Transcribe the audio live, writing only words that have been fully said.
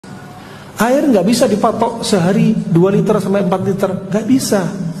Air nggak bisa dipatok sehari 2 liter sampai 4 liter, nggak bisa.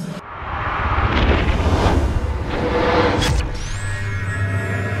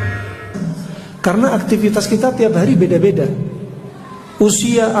 Karena aktivitas kita tiap hari beda-beda.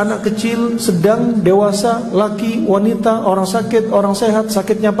 Usia anak kecil, sedang, dewasa, laki, wanita, orang sakit, orang sehat,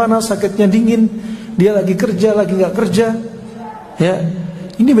 sakitnya panas, sakitnya dingin, dia lagi kerja, lagi nggak kerja, ya,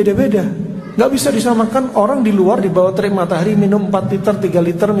 ini beda-beda. Nggak bisa disamakan orang di luar di bawah terik matahari minum 4 liter, 3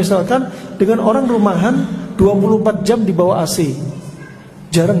 liter misalkan, dengan orang rumahan 24 jam di bawah AC,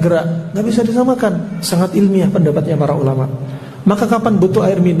 jarang gerak. Nggak bisa disamakan. Sangat ilmiah pendapatnya para ulama. Maka kapan butuh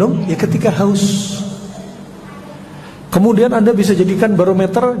air minum? Ya ketika haus. Kemudian Anda bisa jadikan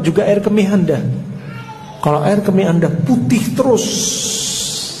barometer juga air kemih Anda. Kalau air kemih Anda putih terus,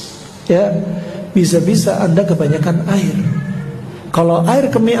 ya, bisa-bisa Anda kebanyakan air. Kalau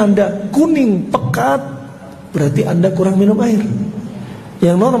air kemih Anda kuning pekat, berarti Anda kurang minum air.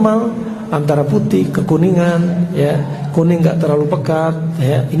 Yang normal antara putih ke kuningan, ya, kuning nggak terlalu pekat,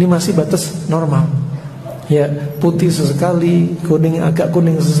 ya, ini masih batas normal. Ya, putih sesekali, kuning agak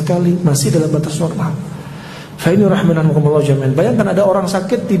kuning sesekali, masih dalam batas normal. Fa'ini rahmanakumullah jami'an. Bayangkan ada orang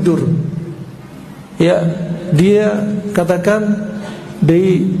sakit tidur, ya, dia katakan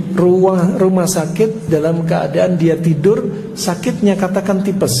di rumah sakit dalam keadaan dia tidur, sakitnya katakan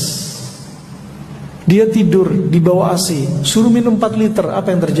tipes. Dia tidur di bawah AC, suruh minum 4 liter, apa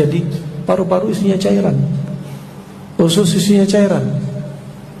yang terjadi? Paru-paru isinya cairan, usus isinya cairan.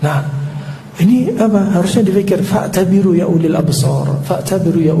 Nah, ini apa? Harusnya dipikir, fa'tabiru ya ulil absar,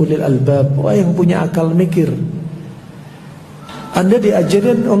 fa'tabiru ya ulil albab. Wah, yang punya akal mikir. Anda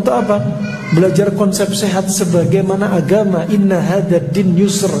diajarin untuk apa? Belajar konsep sehat sebagaimana agama. Inna hadzal din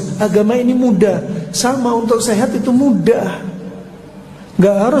yusr. Agama ini mudah. Sama, untuk sehat itu mudah.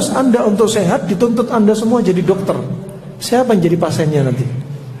 Gak harus Anda untuk sehat dituntut Anda semua jadi dokter. Siapa yang jadi pasiennya nanti?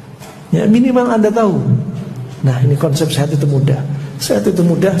 Ya, minimal Anda tahu. Nah, ini konsep sehat itu mudah. Sehat itu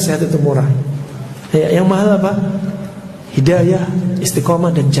mudah, sehat itu murah. Ya, yang mahal apa? Hidayah,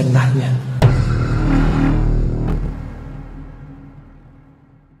 istiqomah, dan jannahnya.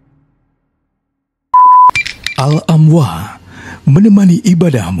 Al-Amwah, menemani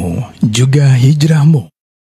ibadahmu juga hijrahmu.